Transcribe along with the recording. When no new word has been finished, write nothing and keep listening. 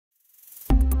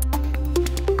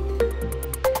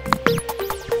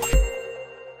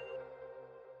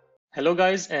Hello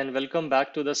guys and welcome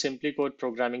back to the SimpliCode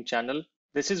programming channel.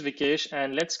 This is Vikesh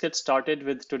and let's get started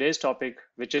with today's topic,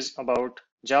 which is about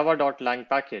Java.Lang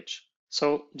package.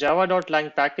 So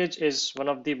Java.Lang package is one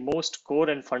of the most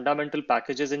core and fundamental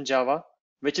packages in Java,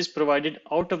 which is provided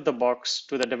out of the box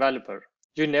to the developer.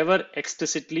 You never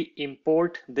explicitly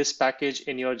import this package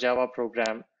in your Java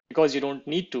program because you don't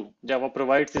need to. Java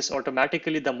provides this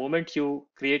automatically the moment you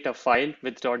create a file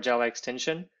with .java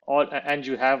extension and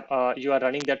you are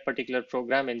running that particular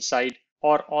program inside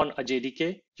or on a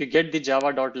JDK, you get the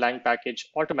java.lang package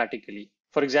automatically.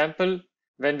 For example,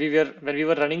 when we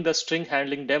were running the string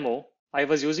handling demo, I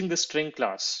was using the string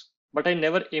class, but I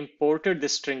never imported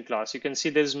this string class. You can see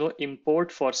there is no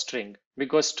import for string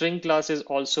because string class is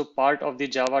also part of the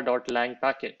java.lang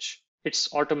package.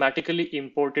 It's automatically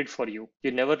imported for you.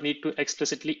 You never need to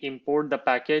explicitly import the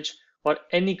package or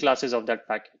any classes of that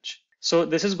package. So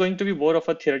this is going to be more of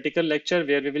a theoretical lecture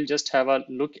where we will just have a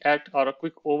look at or a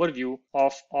quick overview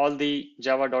of all the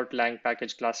java.lang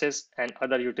package classes and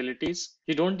other utilities.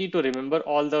 You don't need to remember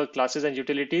all the classes and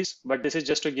utilities, but this is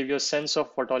just to give you a sense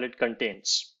of what all it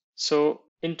contains. So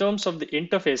in terms of the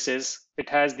interfaces, it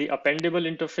has the appendable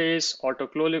interface,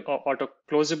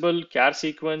 auto-closable, char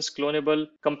sequence, clonable,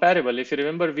 comparable. If you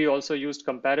remember, we also used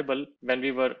comparable when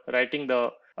we were writing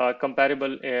the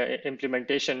comparable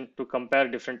implementation to compare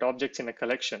different objects in a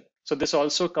collection. So this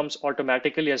also comes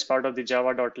automatically as part of the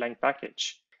java.lang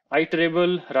package.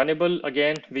 Iterable runnable,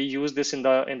 again, we use this in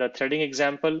the threading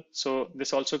example. So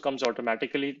this also comes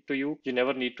automatically to you. You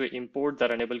never need to import the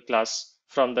runnable class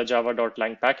from the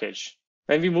java.lang package.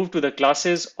 When we move to the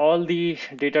classes, all the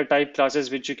data type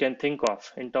classes which you can think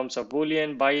of in terms of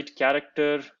Boolean, byte,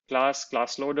 character, class,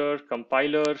 class loader,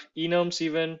 compiler, enums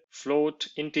even, float,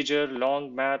 integer,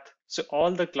 long, math. So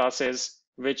all the classes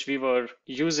which we were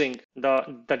using,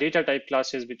 the data type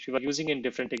classes which we were using in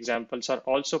different examples are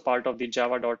also part of the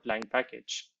java.lang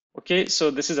package. Okay, so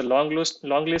this is a long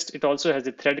list. It also has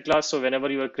the thread class. So whenever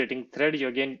you are creating thread, you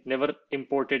again never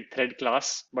imported thread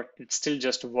class, but it still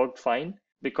just worked fine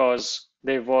because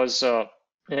there was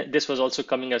this was also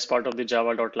coming as part of the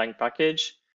java.lang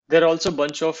package. There are also a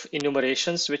bunch of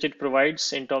enumerations which it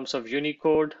provides in terms of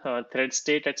Unicode, thread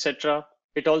state, etc.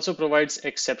 It also provides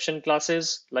exception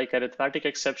classes like arithmetic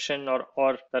exception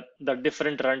or the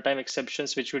different runtime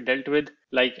exceptions which we dealt with,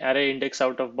 like array index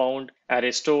out of bound,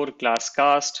 array store, class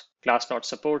cast, class not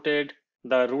supported,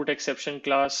 the root exception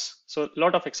class. So a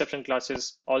lot of exception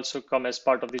classes also come as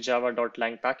part of the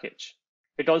java.lang package.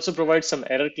 It also provides some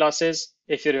error classes.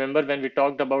 If you remember when we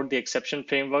talked about the exception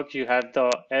framework, you have the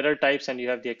error types and you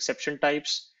have the exception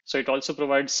types. So it also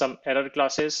provides some error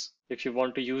classes. If you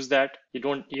want to use that,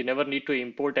 you never need to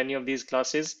import any of these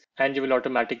classes and you will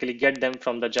automatically get them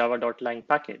from the java.lang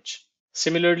package.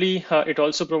 Similarly, it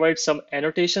also provides some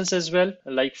annotations as well,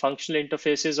 like functional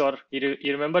interfaces, or you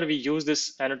remember we use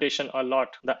this annotation a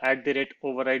lot, the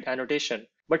 @override annotation,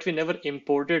 but we never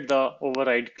imported the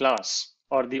override class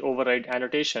or the override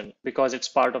annotation because it's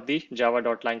part of the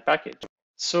java.lang package.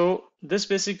 So this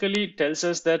basically tells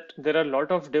us that there are a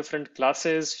lot of different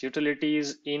classes,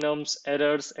 utilities, enums,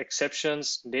 errors,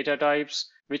 exceptions, data types,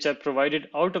 which are provided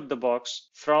out of the box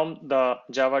from the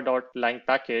java.lang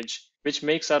package, which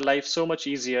makes our life so much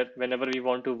easier whenever we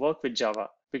want to work with Java,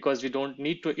 because we don't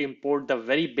need to import the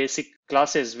very basic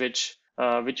classes which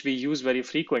we use very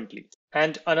frequently.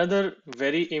 And another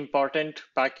very important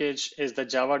package is the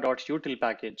java.util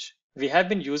package. We have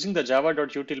been using the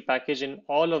java.util package in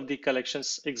all of the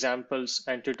collections, examples,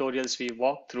 and tutorials we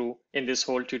walked through in this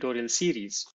whole tutorial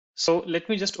series. So let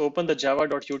me just open the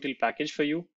java.util package for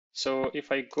you. So if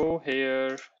I go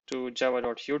here to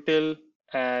java.util,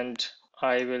 and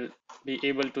I will be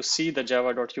able to see the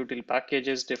java.util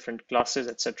packages, different classes,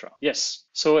 etc. Yes,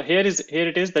 so here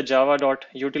it is, the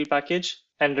java.util package.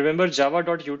 And remember,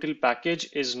 java.util package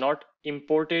is not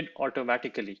imported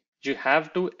automatically. You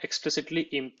have to explicitly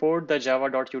import the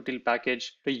java.util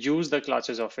package to use the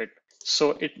classes of it.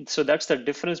 So that's the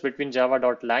difference between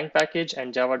java.lang package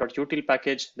and java.util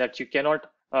package, that you cannot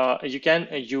you can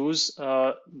use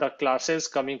the classes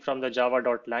coming from the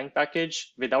java.lang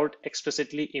package without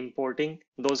explicitly importing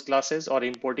those classes or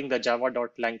importing the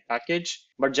java.lang package.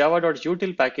 But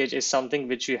java.util package is something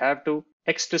which you have to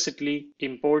explicitly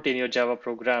import in your Java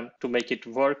program to make it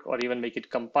work or even make it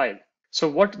compile. So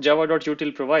what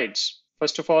java.util provides?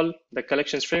 First of all, the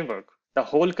collections framework. The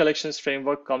whole collections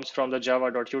framework comes from the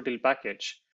java.util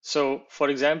package. So for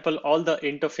example, all the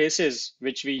interfaces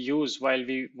which we use while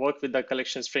we work with the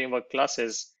collections framework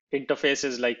classes,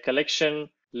 interfaces like collection,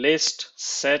 list,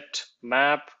 set,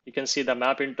 map. You can see the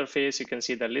map interface. You can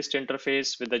see the list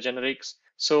interface with the generics.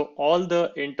 So all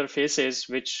the interfaces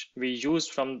which we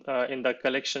used from in the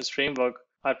collections framework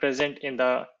are present in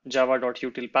the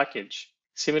java.util package.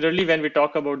 Similarly, when we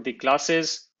talk about the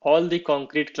classes, all the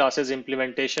concrete classes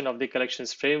implementation of the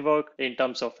collections framework in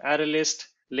terms of array list,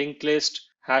 linked list,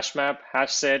 hash map,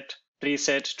 hash set, tree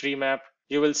set, tree map,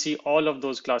 you will see all of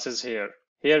those classes here.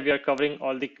 Here we are covering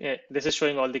all the, this is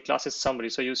showing all the classes summary.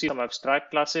 So you see some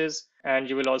abstract classes, and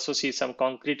you will also see some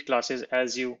concrete classes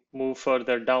as you move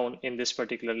further down in this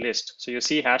particular list. So you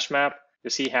see hash map, you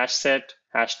see hash set,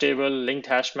 hash table, linked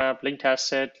hash map, linked hash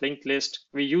set, linked list.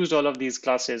 We used all of these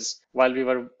classes while we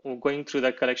were going through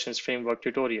the collections framework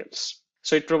tutorials.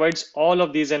 So it provides all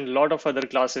of these and a lot of other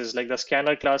classes like the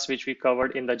scanner class, which we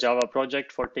covered in the Java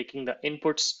project for taking the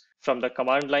inputs from the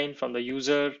command line, from the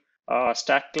user,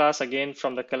 stack class again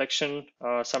from the collection,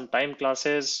 some time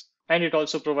classes, and it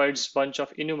also provides a bunch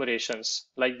of enumerations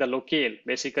like the locale,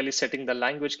 basically setting the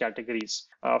language categories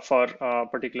for a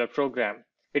particular program.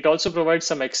 It also provides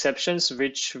some exceptions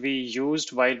which we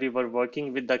used while we were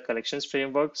working with the collections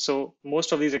framework. So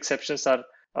most of these exceptions are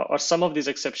or some of these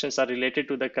exceptions are related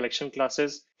to the collection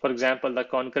classes. For example, the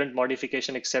concurrent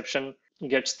modification exception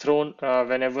gets thrown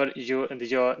whenever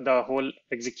the whole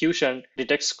execution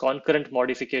detects concurrent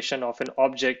modification of an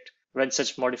object when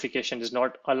such modification is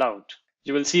not allowed.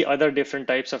 You will see other different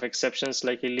types of exceptions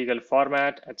like illegal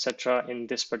format, etc. in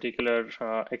this particular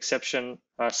exception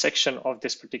section of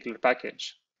this particular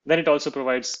package. Then it also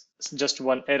provides just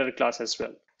one error class as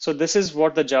well. So this is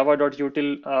what the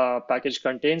java.util package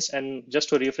contains. And just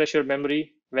to refresh your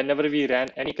memory, whenever we ran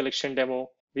any collection demo,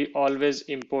 we always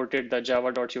imported the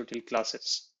java.util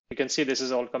classes. You can see this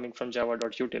is all coming from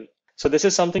java.util. So this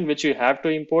is something which you have to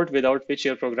import, without which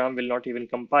your program will not even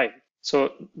compile.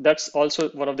 So that's also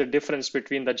one of the difference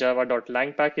between the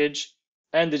java.lang package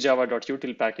and the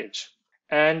java.util package.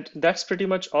 And that's pretty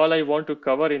much all I want to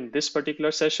cover in this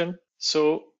particular session.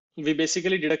 So we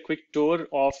basically did a quick tour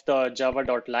of the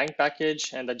java.lang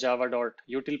package and the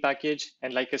java.util package.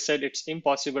 And like I said, it's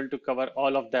impossible to cover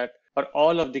all of that or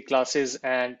all of the classes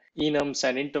and enums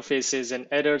and interfaces and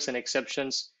errors and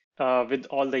exceptions with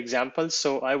all the examples.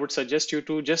 So I would suggest you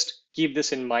to just keep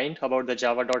this in mind about the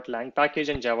java.lang package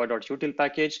and java.util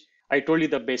package. I told you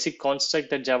the basic concept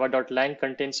that java.lang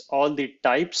contains all the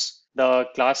types, the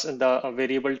class and the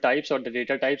variable types or the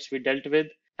data types we dealt with,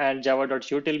 and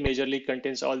java.util majorly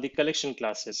contains all the collection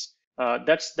classes.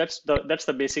 That's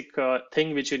the basic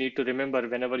thing which you need to remember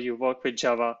whenever you work with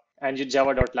Java. And your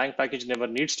java.lang package never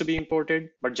needs to be imported,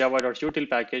 but java.util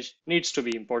package needs to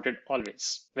be imported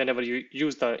always whenever you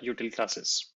use the util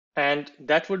classes. And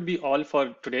that would be all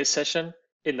for today's session.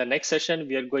 In the next session,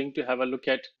 we are going to have a look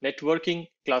at networking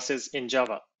classes in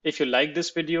Java. If you like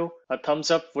this video, a thumbs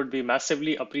up would be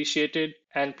massively appreciated.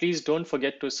 And please don't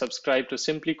forget to subscribe to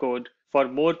SimpliCode for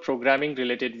more programming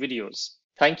related videos.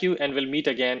 Thank you, and we'll meet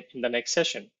again in the next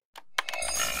session.